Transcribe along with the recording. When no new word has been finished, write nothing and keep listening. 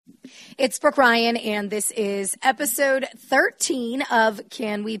It's Brooke Ryan, and this is episode 13 of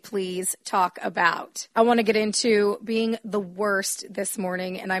Can We Please Talk About? I want to get into being the worst this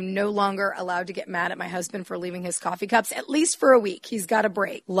morning, and I'm no longer allowed to get mad at my husband for leaving his coffee cups, at least for a week. He's got a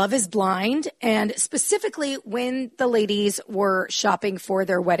break. Love is blind, and specifically when the ladies were shopping for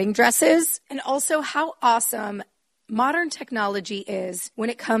their wedding dresses, and also how awesome modern technology is when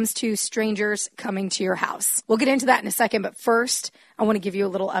it comes to strangers coming to your house. We'll get into that in a second, but first, I want to give you a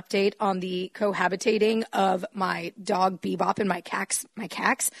little update on the cohabitating of my dog Bebop and my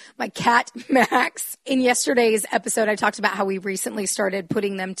cat Max. In yesterday's episode, I talked about how we recently started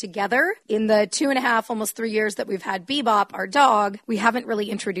putting them together. In the 2.5, almost 3 years that we've had Bebop, our dog, we haven't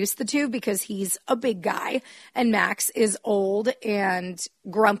really introduced the two because he's a big guy and Max is old and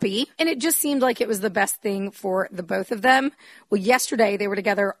grumpy. And it just seemed like it was the best thing for the both of them. Well, yesterday they were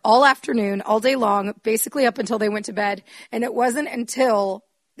together all afternoon, all day long, basically up until they went to bed. And it wasn't until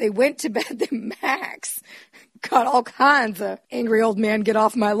they went to bed that Max got all kinds of angry old man get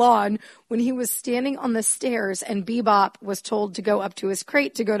off my lawn when he was standing on the stairs and Bebop was told to go up to his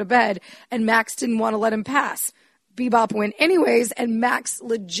crate to go to bed and Max didn't want to let him pass. Bebop went anyways, and Max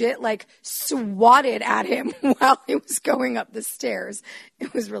legit swatted at him while he was going up the stairs.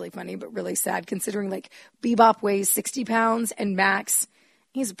 It was really funny, but really sad considering Bebop weighs 60 pounds and Max,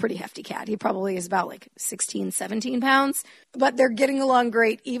 he's a pretty hefty cat. He probably is about 16, 17 pounds, but they're getting along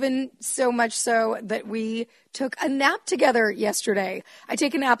great, even so much so that we took a nap together yesterday. I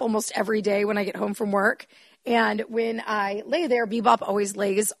take a nap almost every day when I get home from work. And when I lay there, Bebop always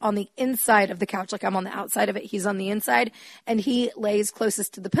lays on the inside of the couch. I'm on the outside of it. He's on the inside. And he lays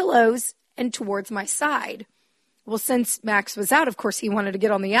closest to the pillows and towards my side. Well, since Max was out, of course, he wanted to get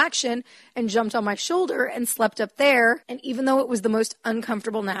on the action and jumped on my shoulder and slept up there. And even though it was the most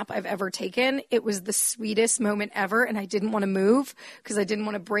uncomfortable nap I've ever taken, it was the sweetest moment ever. And I didn't want to move because I didn't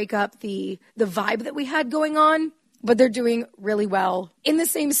want to break up the vibe that we had going on. But they're doing really well in the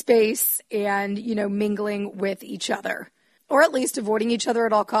same space and, mingling with each other. Or at least avoiding each other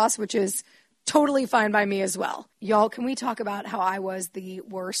at all costs, which is totally fine by me as well. Y'all, can we talk about how I was the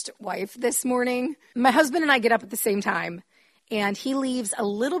worst wife this morning? My husband and I get up at the same time, and he leaves a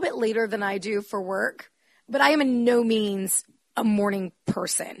little bit later than I do for work. But I am in no means a morning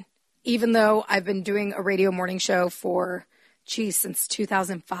person, even though I've been doing a radio morning show since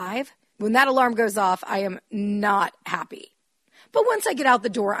 2005. When that alarm goes off, I am not happy. But once I get out the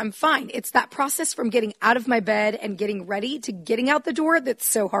door, I'm fine. It's that process from getting out of my bed and getting ready to getting out the door that's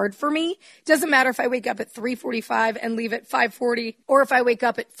so hard for me. It doesn't matter if I wake up at 3:45 and leave at 5:40, or if I wake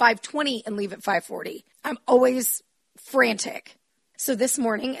up at 5:20 and leave at 5:40. I'm always frantic. So this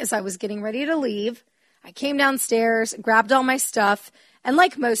morning, as I was getting ready to leave, I came downstairs, grabbed all my stuff, and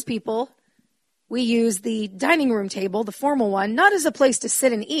like most people, we use the dining room table, the formal one, not as a place to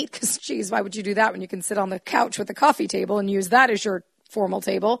sit and eat, because, geez, why would you do that when you can sit on the couch with a coffee table and use that as your formal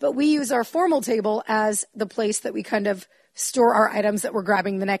table? But we use our formal table as the place that we kind of store our items that we're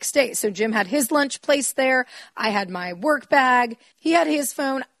grabbing the next day. So Jim had his lunch placed there. I had my work bag. He had his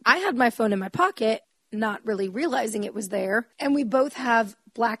phone. I had my phone in my pocket, not really realizing it was there. And we both have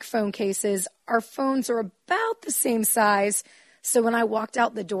black phone cases. Our phones are about the same size. So when I walked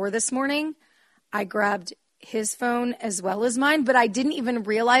out the door this morning, I grabbed his phone as well as mine, but I didn't even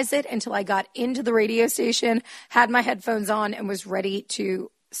realize it until I got into the radio station, had my headphones on, and was ready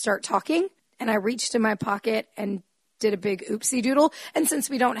to start talking. And I reached in my pocket and did a big oopsie doodle. And since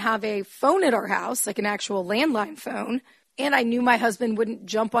we don't have a phone at our house, like an actual landline phone, and I knew my husband wouldn't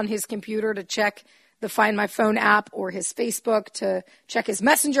jump on his computer to check the Find My Phone app or his Facebook to check his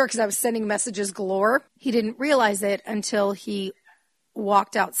messenger because I was sending messages galore, he didn't realize it until he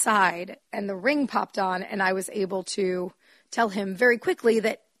walked outside and the ring popped on and I was able to tell him very quickly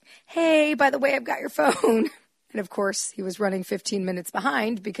that, hey, by the way, I've got your phone. And of course, he was running 15 minutes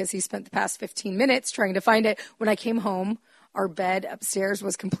behind because he spent the past 15 minutes trying to find it. When I came home, our bed upstairs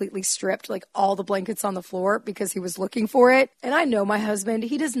was completely stripped, all the blankets on the floor because he was looking for it. And I know my husband,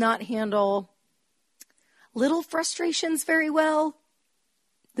 he does not handle little frustrations very well.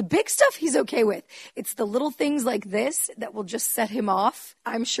 The big stuff he's okay with. It's the little things like this that will just set him off.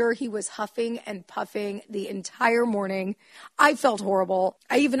 I'm sure he was huffing and puffing the entire morning. I felt horrible.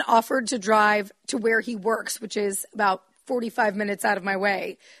 I even offered to drive to where he works, which is about 45 minutes out of my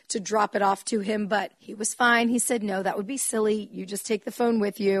way, to drop it off to him, but he was fine. He said, no, that would be silly. You just take the phone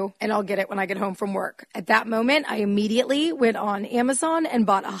with you and I'll get it when I get home from work. At that moment, I immediately went on Amazon and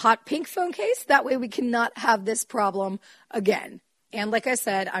bought a hot pink phone case. That way we cannot have this problem again. And like I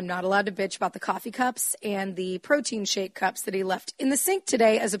said, I'm not allowed to bitch about the coffee cups and the protein shake cups that he left in the sink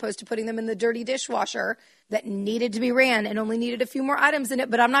today, as opposed to putting them in the dirty dishwasher that needed to be ran and only needed a few more items in it.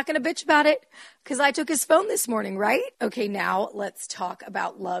 But I'm not going to bitch about it because I took his phone this morning, right? Okay, now let's talk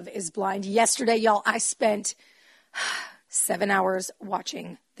about Love is Blind. Yesterday, y'all, I spent 7 hours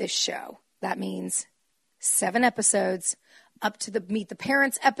watching this show. That means 7 episodes up to the Meet the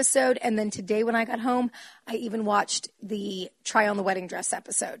Parents episode. And then today when I got home, I even watched the Try on the Wedding Dress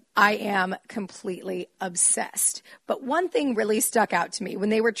episode. I am completely obsessed. But one thing really stuck out to me. When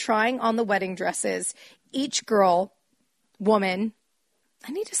they were trying on the wedding dresses, each girl, woman,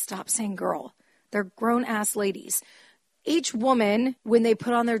 I need to stop saying girl. They're grown-ass ladies. Each woman, when they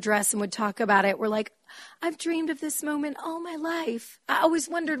put on their dress and would talk about it, were like, I've dreamed of this moment all my life. I always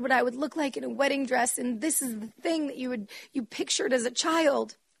wondered what I would look like in a wedding dress, and this is the thing that you pictured as a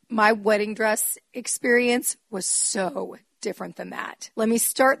child. My wedding dress experience was so different than that. Let me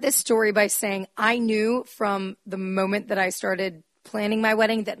start this story by saying I knew from the moment that I started planning my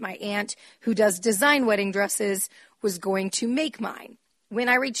wedding that my aunt, who does design wedding dresses, was going to make mine. When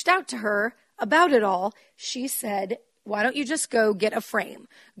I reached out to her about it all, she said, why don't you just go get a frame?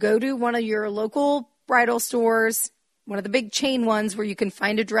 Go to one of your local bridal stores, one of the big chain ones where you can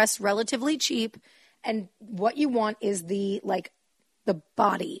find a dress relatively cheap. And what you want is the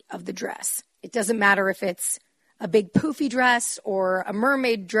body of the dress. It doesn't matter if it's a big poofy dress or a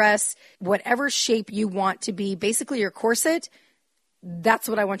mermaid dress, whatever shape you want to be, basically your corset, that's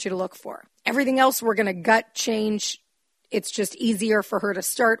what I want you to look for. Everything else we're going to gut change. It's just easier for her to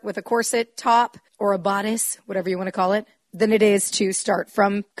start with a corset top or a bodice, whatever you want to call it, than it is to start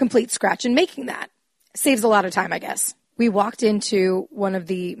from complete scratch and making that. Saves a lot of time, I guess. We walked into one of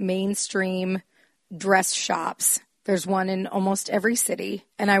the mainstream dress shops. There's one in almost every city.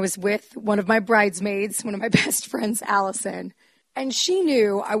 And I was with one of my bridesmaids, one of my best friends, Allison. And she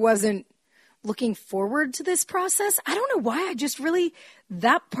knew I wasn't looking forward to this process. I don't know why.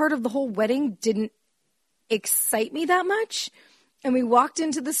 That part of the whole wedding didn't excite me that much. And we walked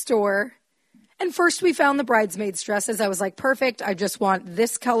into the store, and first we found the bridesmaids' dresses. I was like, perfect. I just want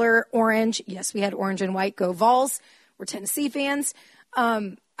this color, orange. Yes, we had orange and white. Go Vols. We're Tennessee fans.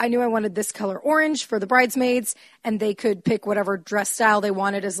 I knew I wanted this color orange for the bridesmaids, and they could pick whatever dress style they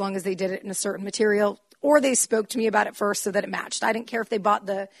wanted as long as they did it in a certain material, or they spoke to me about it first so that it matched. I didn't care if they bought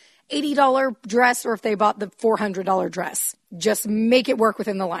the $80 dress or if they bought the $400 dress. Just make it work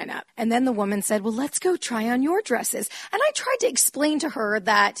within the lineup. And then the woman said, well, let's go try on your dresses. And I tried to explain to her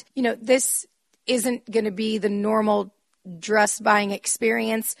that, this isn't going to be the normal dress buying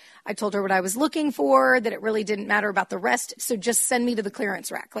experience. I told her what I was looking for, that it really didn't matter about the rest. So just send me to the clearance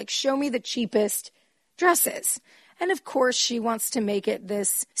rack. Show me the cheapest dresses. And of course, she wants to make it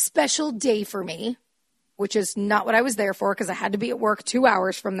this special day for me, which is not what I was there for because I had to be at work 2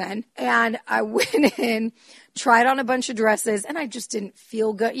 hours from then. And I went in, tried on a bunch of dresses, and I just didn't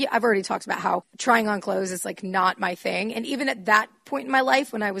feel good. Yeah, I've already talked about how trying on clothes is not my thing. And even at that point in my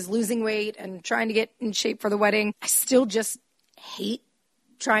life when I was losing weight and trying to get in shape for the wedding, I still just hate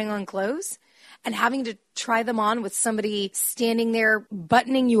trying on clothes. And having to try them on with somebody standing there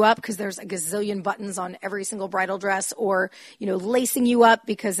buttoning you up because there's a gazillion buttons on every single bridal dress, or, lacing you up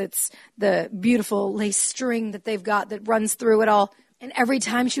because it's the beautiful lace string that they've got that runs through it all. And every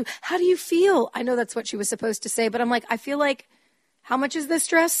time how do you feel? I know that's what she was supposed to say, but I'm like, I feel like, how much is this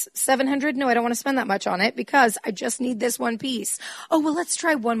dress? $700? No, I don't want to spend that much on it because I just need this one piece. Oh, well, let's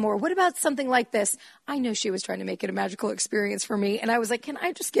try one more. What about something like this? I know she was trying to make it a magical experience for me. And I was like, can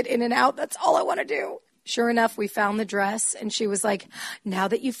I just get in and out? That's all I want to do. Sure enough, we found the dress and she was like, now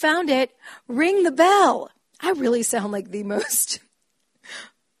that you found it, ring the bell. I really sound like the most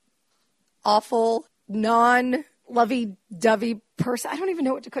awful, non-lovey-dovey person. I don't even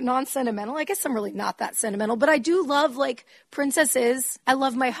know what to call non-sentimental. I guess I'm really not that sentimental, but I do love princesses. I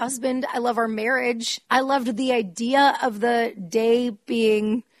love my husband. I love our marriage. I loved the idea of the day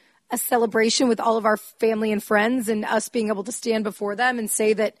being a celebration with all of our family and friends and us being able to stand before them and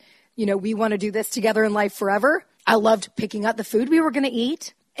say that, we want to do this together in life forever. I loved picking out the food we were going to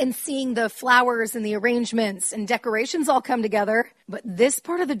eat and seeing the flowers and the arrangements and decorations all come together. But this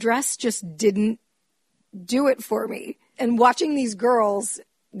part of the dress just didn't do it for me. And watching these women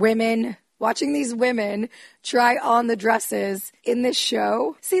try on the dresses in this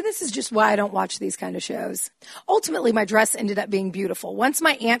show. See, this is just why I don't watch these kind of shows. Ultimately, my dress ended up being beautiful. Once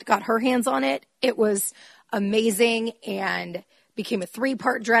my aunt got her hands on it, it was amazing and became a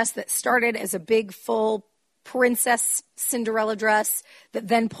 3-part dress that started as a big, full princess Cinderella dress that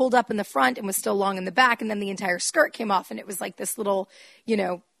then pulled up in the front and was still long in the back. And then the entire skirt came off and it was like this little,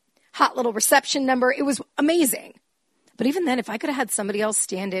 hot little reception number. It was amazing. But even then, if I could have had somebody else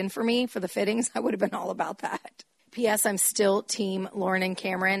stand in for me for the fittings, I would have been all about that. P.S. I'm still team Lauren and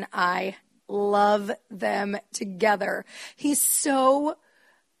Cameron. I love them together. He's so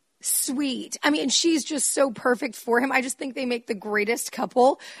sweet. I mean, she's just so perfect for him. I just think they make the greatest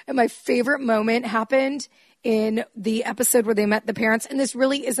couple. And my favorite moment happened in the episode where they met the parents. And this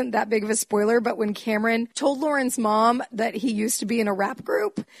really isn't that big of a spoiler, but when Cameron told Lauren's mom that he used to be in a rap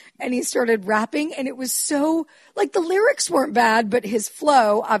group and he started rapping, and it was so, like, the lyrics weren't bad, but his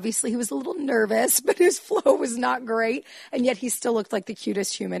flow, obviously he was a little nervous, but his flow was not great. And yet he still looked like the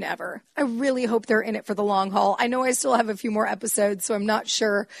cutest human ever. I really hope they're in it for the long haul. I know I still have a few more episodes, so I'm not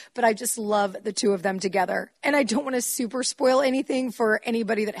sure, but I just love the two of them together. And I don't want to super spoil anything for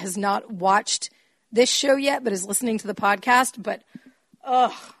anybody that has not watched this show yet, but is listening to the podcast. But,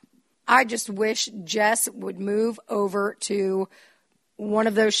 I just wish Jess would move over to one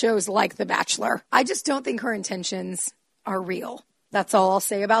of those shows like The Bachelor. I just don't think her intentions are real. That's all I'll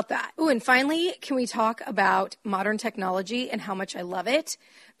say about that. Oh, and finally, can we talk about modern technology and how much I love it?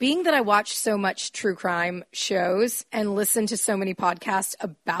 Being that I watch so much true crime shows and listen to so many podcasts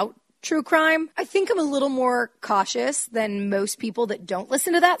about true crime, I think I'm a little more cautious than most people that don't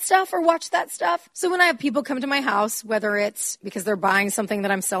listen to that stuff or watch that stuff. So when I have people come to my house, whether it's because they're buying something that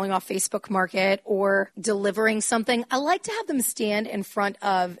I'm selling off Facebook Market or delivering something, I like to have them stand in front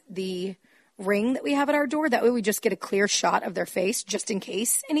of the ring that we have at our door. That way we just get a clear shot of their face just in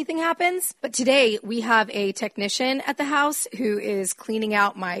case anything happens. But today we have a technician at the house who is cleaning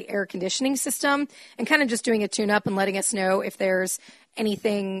out my air conditioning system and kind of just doing a tune-up and letting us know if there's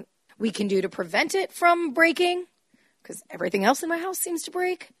anything we can do to prevent it from breaking, because everything else in my house seems to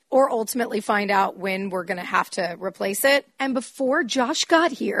break, or ultimately find out when we're going to have to replace it. And before Josh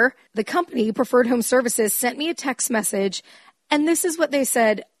got here, the company, Preferred Home Services, sent me a text message, and this is what they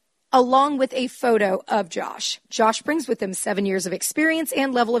said, along with a photo of Josh. Josh brings with him 7 years of experience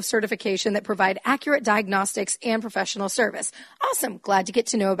and level of certification that provide accurate diagnostics and professional service. Awesome. Glad to get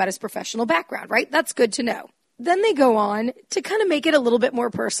to know about his professional background, right? That's good to know. Then they go on to kind of make it a little bit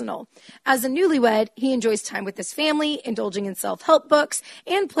more personal. As a newlywed, he enjoys time with his family, indulging in self-help books,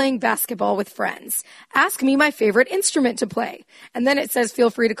 and playing basketball with friends. Ask me my favorite instrument to play. And then it says,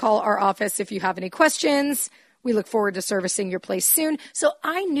 feel free to call our office if you have any questions. We look forward to servicing your place soon. So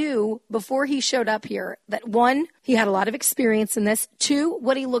I knew before he showed up here that 1, he had a lot of experience in this, 2,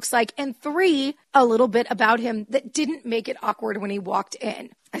 what he looks like, and 3, a little bit about him that didn't make it awkward when he walked in.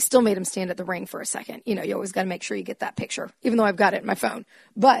 I still made him stand at the ring for a second. You know, you always got to make sure you get that picture, even though I've got it in my phone.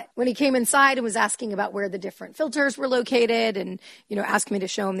 But when he came inside and was asking about where the different filters were located and, you know, asked me to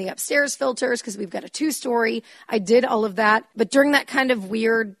show him the upstairs filters because we've got a 2-story, I did all of that. But during that kind of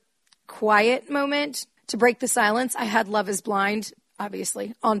weird, quiet moment, to break the silence, I had Love is Blind,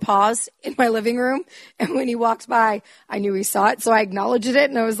 obviously, on pause in my living room. And when he walked by, I knew he saw it. So I acknowledged it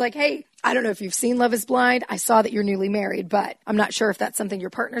and I was like, hey, I don't know if you've seen Love is Blind. I saw that you're newly married, but I'm not sure if that's something your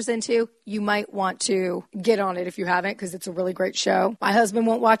partner's into. You might want to get on it if you haven't, because it's a really great show. My husband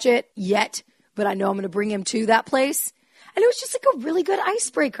won't watch it yet, but I know I'm going to bring him to that place. And it was just like a really good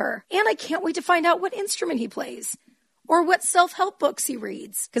icebreaker. And I can't wait to find out what instrument he plays or what self-help books he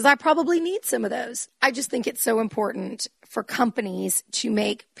reads, because I probably need some of those. I just think it's so important for companies to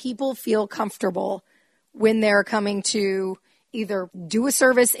make people feel comfortable when they're coming to either do a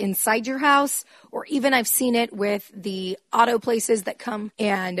service inside your house, or even I've seen it with the auto places that come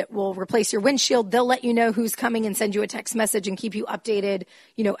and will replace your windshield. They'll let you know who's coming and send you a text message and keep you updated,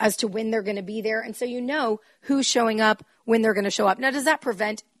 you know, as to when they're going to be there. And so you know who's showing up, when they're going to show up. Now, does that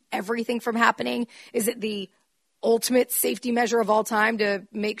prevent everything from happening? Is it the ultimate safety measure of all time to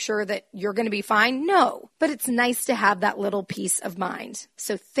make sure that you're going to be fine? No, but it's nice to have that little peace of mind.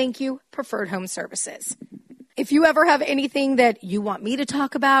 So thank you, Preferred Home Services. If you ever have anything that you want me to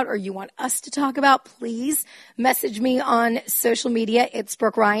talk about or you want us to talk about, please message me on social media. It's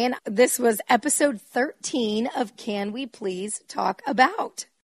Brooke Ryan. This was episode 13 of Can We Please Talk About?